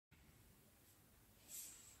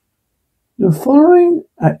The following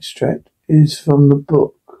extract is from the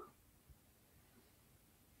book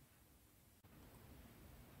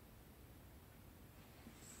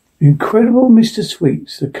Incredible Mr.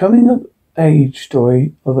 Sweets, the coming-of-age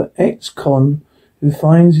story of an ex-con who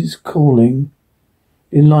finds his calling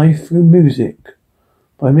in life through music,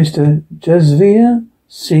 by Mr. Jasveer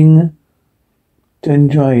Singh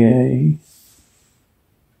Dangi.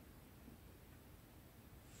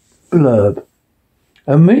 Blurb.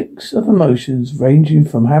 A mix of emotions ranging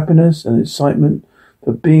from happiness and excitement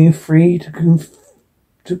for being free to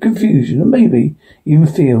confusion and maybe even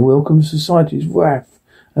fear welcomes society's wrath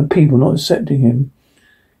and people not accepting him.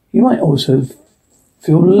 He might also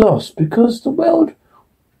feel lost because the world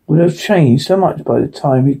would have changed so much by the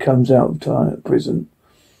time he comes out of prison.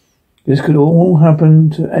 This could all happen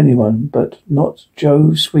to anyone, but not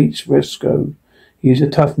Joe Sweets Resco. He's a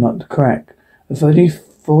tough nut to crack. At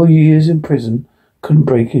 34 years in prison couldn't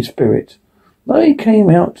break his spirit. Though he came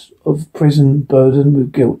out of prison burdened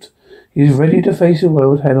with guilt, he is ready to face the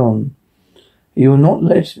world head on. He will not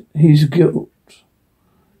let his guilt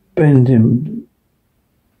bend him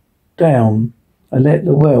down and let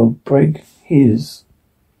the world break his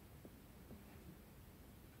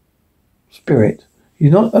spirit.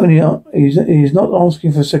 He's not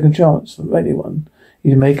asking for a second chance from anyone.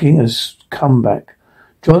 He's making a comeback.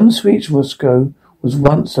 John Sweets Roscoe was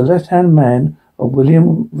once the left-hand man of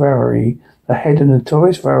William Vary, the head of the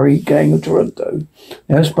notorious Vary gang of Toronto.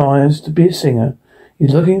 Now aspires to be a singer.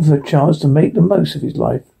 He's looking for a chance to make the most of his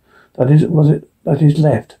life. That is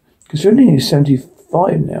left. Considering he's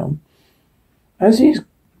 75 now, as he's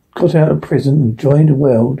got out of prison and joined the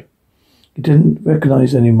world he didn't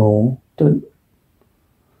recognise anymore, all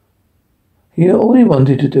he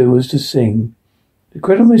wanted to do was to sing. The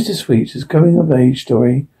Incredible Mr. Sweets is a coming-of-age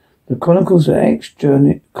story that chronicles the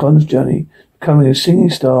ex-con's journey becoming a singing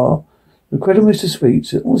star. The Incredible Mr.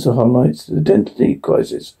 Sweets also highlights the identity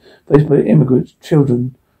crisis faced by immigrant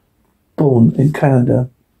children born in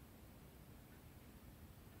Canada.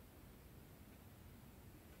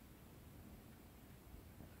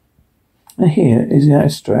 And here is the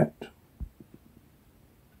extract.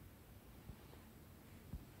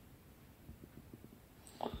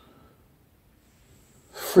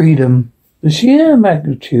 Freedom. The sheer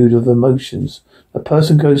magnitude of emotions a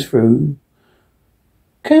person goes through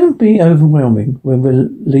can be overwhelming. When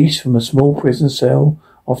released from a small prison cell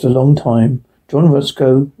after a long time, John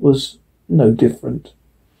Roscoe was no different.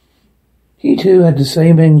 He too had the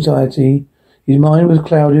same anxiety. His mind was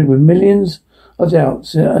clouded with millions of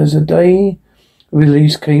doubts as the day of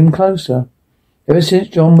release came closer. Ever since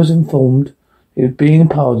John was informed he was being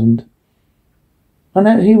pardoned and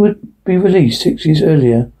that he would be released 6 years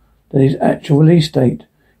earlier than his actual release date,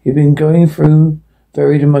 he had been going through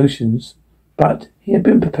varied emotions, but he had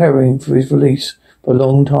been preparing for his release for a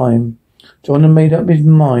long time. John had made up his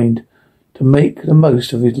mind to make the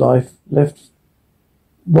most of his life left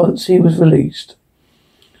once he was released.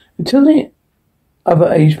 Until the other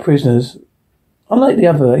aged prisoners, unlike the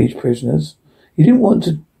other aged prisoners, he didn't want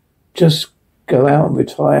to just go out and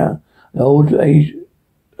retire an old age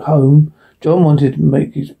home. John wanted to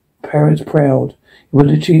make his parents proud. He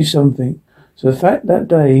wanted to achieve something. So the fact that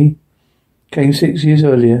day came 6 years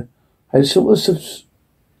earlier had sort of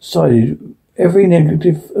subsided every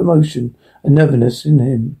negative emotion and nervousness in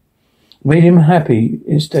him. Made him happy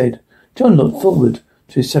instead. John looked forward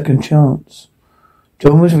to his second chance.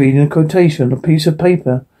 John was reading a quotation on a piece of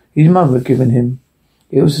paper his mother had given him.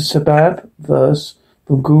 It was a sabab verse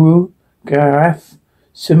from Guru Granth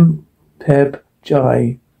Sahib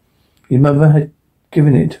Ji. His mother had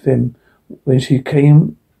given it to him when she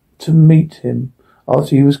came to meet him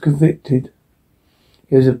after he was convicted.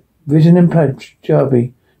 It was a vision in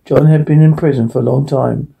Punjabi. John had been in prison for a long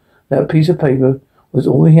time. That piece of paper was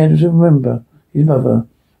all he had to remember. His mother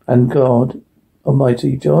and God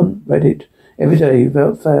Almighty. John read it every day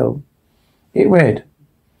without fail. It read,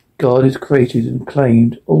 God is created and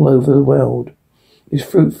claimed all over the world. It is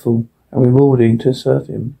fruitful and rewarding to serve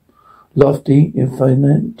him. Lofty,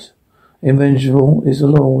 infinite, invincible is the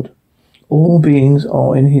Lord. All beings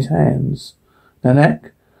are in his hands.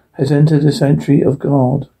 Nanak has entered the sanctuary of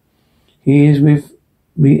God. He is with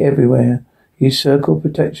me everywhere. His circle of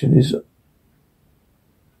protection is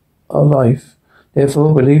our life.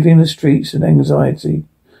 Therefore, relieving the stress and anxiety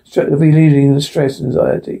of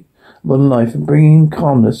modern life and bringing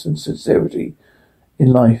calmness and sincerity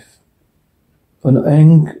in life. On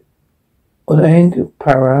Ang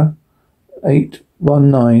Para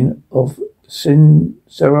 819 of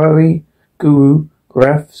Sarari Guru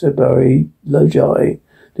Graf Sabari Lajai,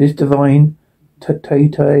 this divine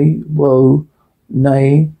Tate Wo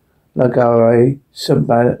Nay Lagare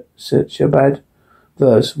Shabad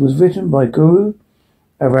verse was written by Guru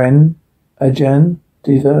Ajahn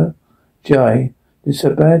Deva Jai. The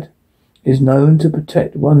Shabad is known to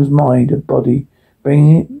protect one's mind and body,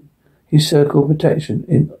 bringing his circle of protection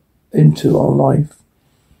into our life.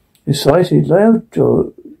 Excited, Lao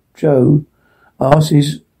Joe asked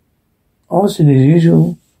in his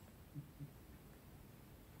usual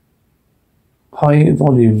high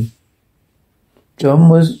volume. John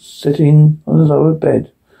was sitting on the lower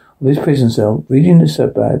bed of his prison cell, reading the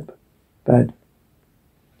Shabad.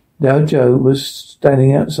 Lao Joe was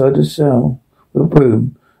standing outside the cell with a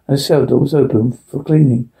broom, and the cell door was open for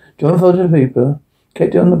cleaning. John folded the paper,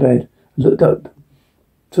 kept it on the bed, and looked up,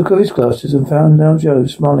 took off his glasses, and found Lao Joe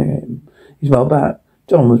smiling at him. He smiled back.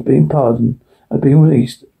 John was being pardoned and being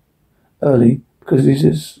released early because of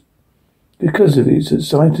his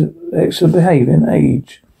excellent behaviour and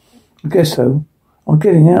age. I guess so. I'm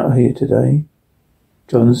getting out of here today,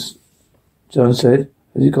 John said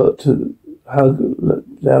as he got to hug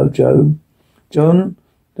Lao Joe. John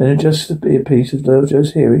then adjusted a piece of Lao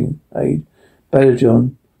Joe's hearing aid. Better,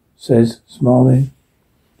 John says, smiling.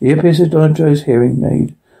 The earpiece of Lao Joe's hearing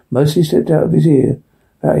aid mostly slipped out of his ear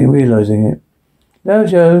without him realising it. Lao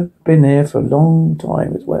Joe had been there for a long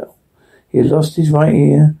time as well. He had lost his right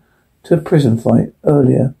ear to a prison fight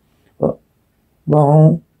earlier, but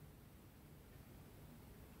while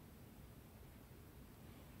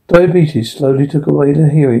diabetes slowly took away the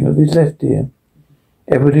hearing of his left ear.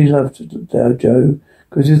 Everybody loved Lao Joe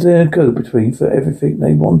because he was their go-between for everything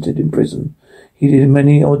they wanted in prison. He did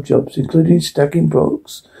many odd jobs, including stacking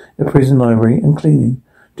books in the prison library and cleaning.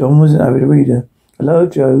 John was an avid reader. Lao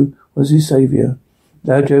Joe was his saviour.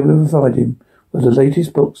 Lao Joe would provide him with the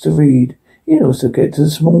latest books to read. He'd also get to the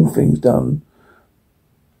small things done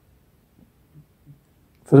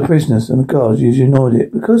for the prisoners, and the guards usually ignored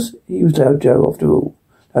it because he was Lao Joe after all.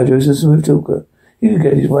 Lao Joe was a smooth talker. He could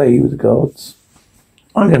get his way with the guards.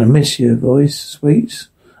 I'm going to miss your voice, Sweets,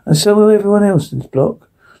 and so will everyone else in this block.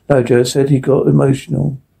 Lao Joe said as he got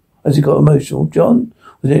emotional. John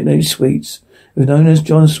was nicknamed Sweets. He was known as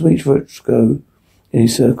John Sweets Rochko in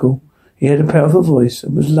his circle. He had a powerful voice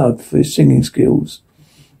and was loved for his singing skills.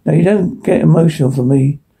 Now you don't get emotional for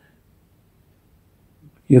me,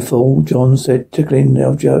 you fool, John said, tickling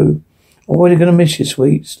Lao Joe. I'm already going to miss you,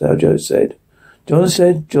 Sweets, Lao Joe said. John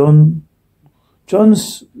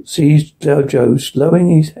sees Lao Joe slowing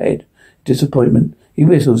his head in disappointment. He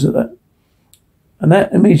whistles at that. And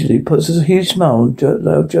that immediately puts a huge smile on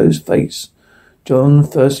Lao Joe's face. John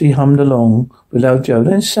firstly hummed along with Lao Joe,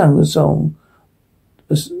 then sang the song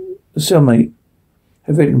a cellmate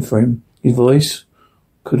had written for him. His voice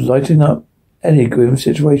could lighten up any grim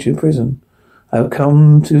situation in prison. I have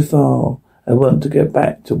come too far. I want to get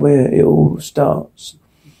back to where it all starts.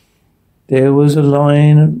 There was a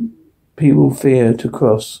line people fear to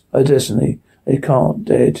cross, a destiny they can't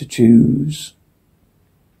dare to choose.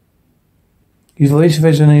 His voice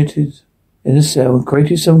resonated in the cell and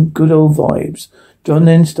created some good old vibes. John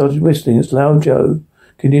then started whistling as Lao Joe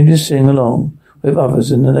continued to sing along with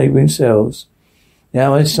others in the neighbouring cells.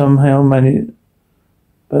 Now I somehow managed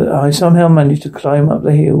to climb up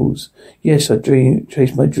the hills. Yes, I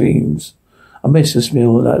chased my dreams. I miss the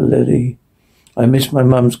smell of that lily. I miss my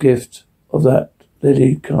mum's gift of that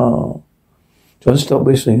lily car. John stopped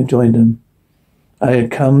whistling and joined them. I had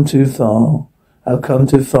come too far. I've come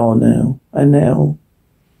too far now. And now.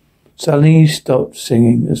 Suddenly he stopped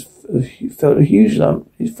singing as he felt a huge lump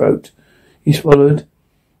in his throat. He swallowed.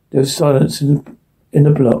 There was silence in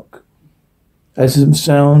the block as the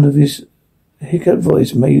sound of his hiccup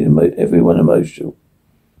voice made everyone emotional.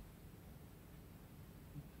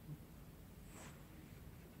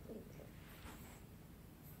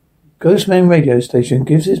 Ghostman radio station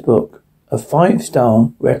gives his book a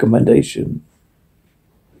 5-star recommendation.